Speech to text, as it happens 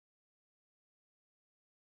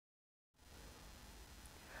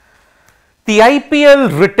The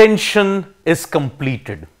IPL retention is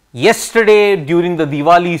completed. Yesterday, during the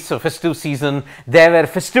Diwali festive season, there were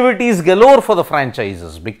festivities galore for the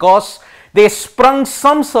franchises because they sprung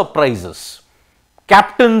some surprises.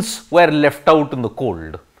 Captains were left out in the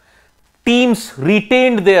cold. Teams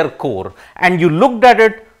retained their core, and you looked at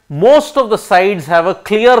it, most of the sides have a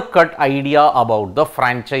clear-cut idea about the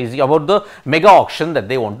franchise, about the mega auction that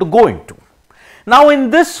they want to go into. Now, in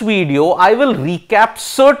this video, I will recap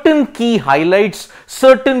certain key highlights,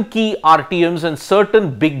 certain key RTMs and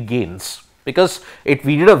certain big gains, because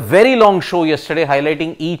we did a very long show yesterday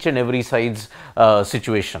highlighting each and every side's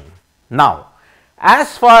situation. Now,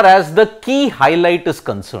 as far as the key highlight is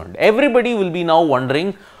concerned, everybody will be now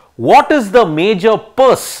wondering what is the major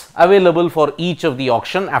purse available for each of the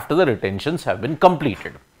auction after the retentions have been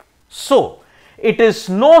completed. So, it is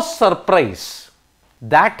no surprise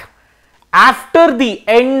that after the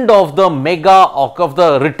end of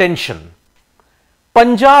the retention,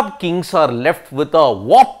 Punjab Kings are left with a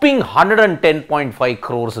whopping 110.5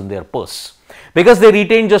 crores in their purse because they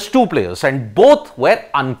retained just two players and both were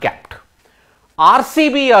uncapped.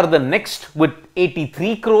 RCB are the next with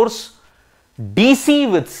 83 crores, DC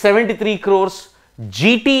with 73 crores,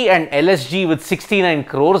 GT and LSG with 69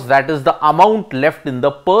 crores, that is the amount left in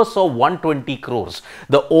the purse of 120 crores.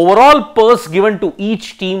 The overall purse given to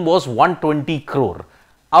each team was 120 crore.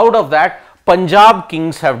 Out of that, Punjab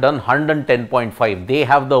Kings have done 110.5. They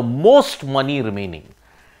have the most money remaining.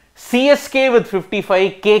 CSK with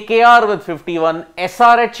 55, KKR with 51,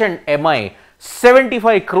 SRH and MI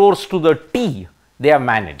 75 crores to the T they have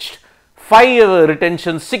managed. 5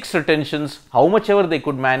 retentions, 6 retentions, how much ever they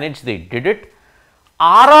could manage, they did it.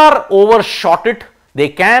 RR overshot it. They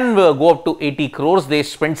can go up to 80 crores. They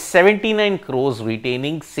spent 79 crores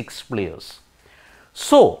retaining 6 players.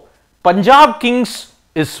 So, Punjab Kings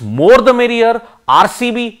is more the merrier.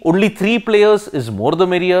 RCB only 3 players is more the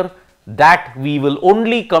merrier. That we will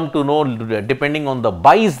only come to know depending on the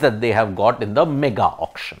buys that they have got in the mega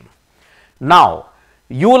auction. Now,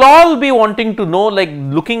 you will all be wanting to know, like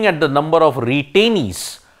looking at the number of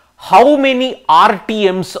retainees, how many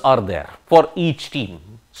RTMs are there for each team.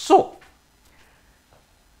 So,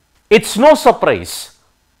 it's no surprise,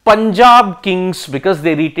 Punjab Kings, because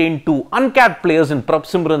they retained 2 uncapped players in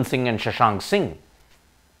Prabhsimran Singh and Shashank Singh,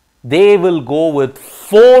 they will go with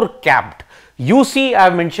 4 capped. You see, I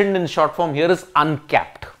have mentioned in short form here is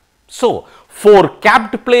uncapped. So, 4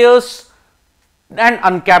 capped players and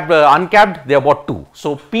uncapped they have got 2.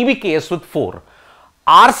 So, PBKS with 4.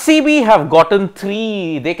 RCB have gotten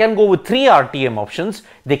 3, they can go with 3 RTM options.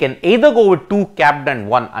 They can either go with 2 capped and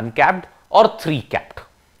 1 uncapped or 3 capped.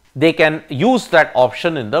 They can use that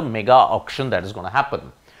option in the mega auction that is going to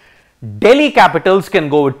happen. Delhi Capitals can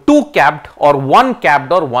go with 2 capped or 1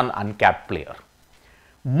 capped or 1 uncapped player.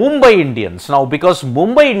 Mumbai Indians, now because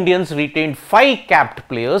Mumbai Indians retained 5 capped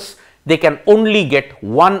players, they can only get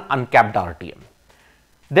 1 uncapped RTM.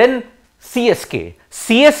 Then CSK.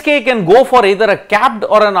 CSK can go for either a capped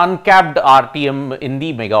or an uncapped RTM in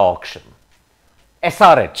the mega auction.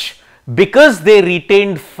 SRH, because they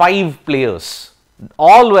retained 5 players,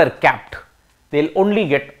 all were capped, they'll only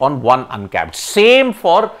get on 1 uncapped. Same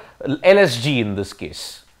for LSG in this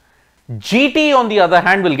case. GT on the other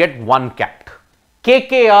hand will get 1 capped.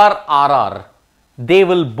 KKR, RR, they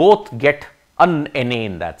will both get an NA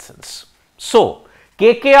in that sense. So,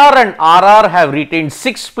 KKR and RR have retained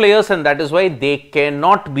 6 players and that is why they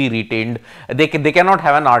cannot be retained, they cannot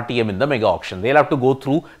have an RTM in the mega auction. They'll have to go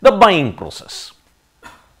through the buying process.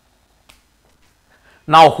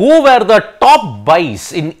 Now, who were the top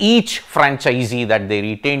buys in each franchisee that they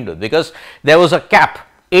retained? Because there was a cap,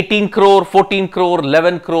 18 crore, 14 crore,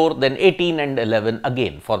 11 crore, then 18 and 11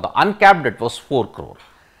 again. For the uncapped, it was 4 crore.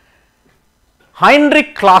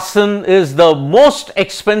 Heinrich Klaasen is the most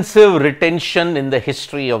expensive retention in the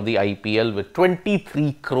history of the IPL with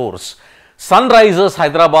 23 crores. Sunrisers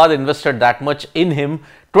Hyderabad invested that much in him.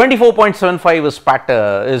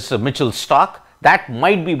 24.75 is Mitchell Stark. That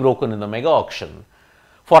might be broken in the mega auction.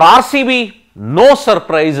 For RCB, no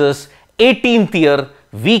surprises. 18th year,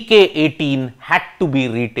 VK18 had to be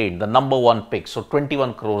retained, the number 1 pick. So,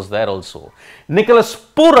 21 crores there also. Nicholas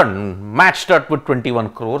Pooran matched up with 21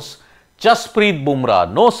 crores. Jasprit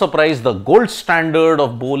Bumrah, no surprise, the gold standard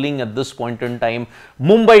of bowling at this point in time.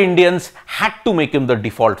 Mumbai Indians had to make him the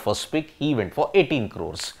default first pick. He went for 18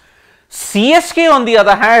 crores. CSK on the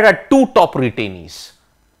other hand had 2 top retainees,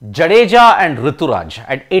 Jadeja and Rituraj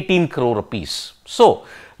at 18 crore apiece. So,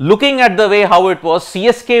 looking at the way how it was,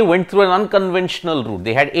 CSK went through an unconventional route.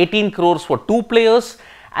 They had 18 crores for 2 players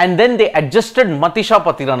and then they adjusted Matisha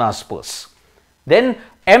Patirana's purse. Then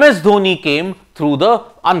MS Dhoni came through the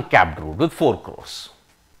uncapped route with 4 crores.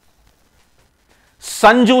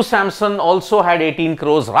 Sanju Samson also had 18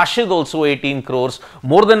 crores, Rashid also 18 crores,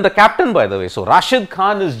 more than the captain by the way. So, Rashid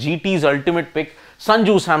Khan is GT's ultimate pick,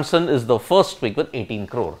 Sanju Samson is the first pick with 18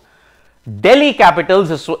 crore. Delhi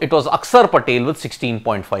Capitals, it was Akshar Patel with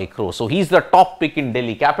 16.5 crores. So, he is the top pick in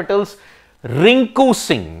Delhi Capitals. Rinku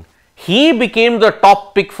Singh, he became the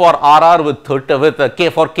top pick for RR with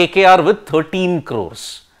KKR with 13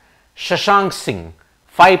 crores. Shashank Singh,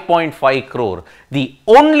 5.5 crore. The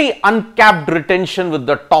only uncapped retention with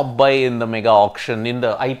the top buy in the mega auction, in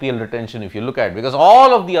the IPL retention if you look at it, because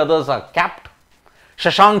all of the others are capped.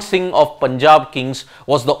 Shashank Singh of Punjab Kings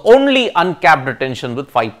was the only uncapped retention with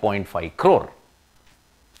 5.5 crore.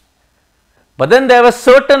 But then there were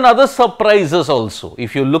certain other surprises also.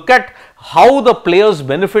 If you look at how the players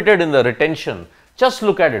benefited in the retention, just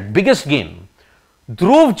look at it. Biggest gain.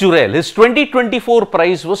 Dhruv Jurel, his 2024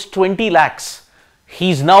 price was 20 lakhs.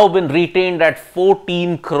 He's now been retained at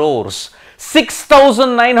 14 crores.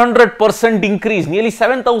 6,900% increase, nearly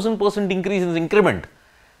 7,000% increase in his increment.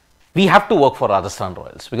 We have to work for Rajasthan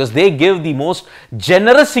Royals because they give the most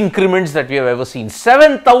generous increments that we have ever seen.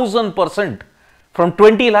 7,000% from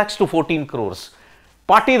 20 lakhs to 14 crores.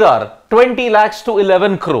 Patidar, 20 lakhs to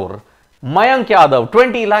 11 crore. Mayank Yadav,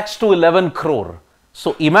 20 lakhs to 11 crore.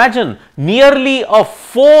 So imagine nearly a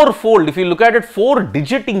four-fold, if you look at it,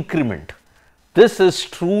 4-digit increment. This is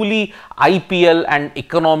truly IPL and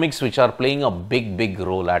economics which are playing a big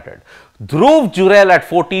role at it. Dhruv Jurel at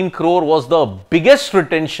 14 crore was the biggest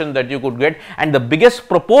retention that you could get and the biggest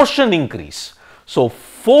proportion increase. So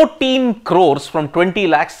 14 crores from 20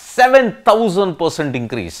 lakhs, 7,000%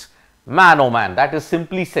 increase. Man, oh man, that is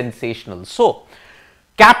simply sensational. So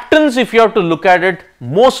captains, if you have to look at it,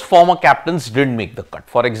 most former captains didn't make the cut.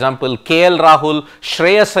 For example, KL Rahul,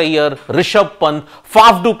 Shreyas Iyer, Rishabh Pant,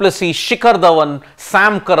 Faf du Plessis, Shikhar Dhawan,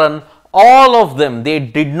 Sam Curran, all of them, they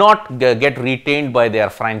did not get retained by their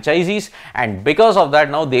franchisees, and because of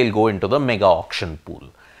that now they'll go into the mega auction pool.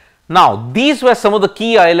 Now, these were some of the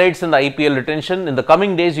key highlights in the IPL retention. In the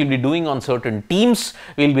coming days, we'll be doing on certain teams.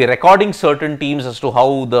 We'll be recording certain teams as to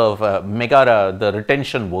how the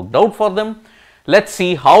retention worked out for them. Let's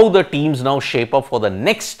see how the teams now shape up for the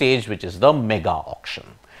next stage, which is the mega auction.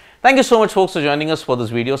 Thank you so much folks for joining us for this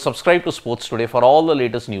video. Subscribe to Sports Today for all the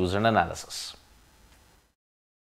latest news and analysis.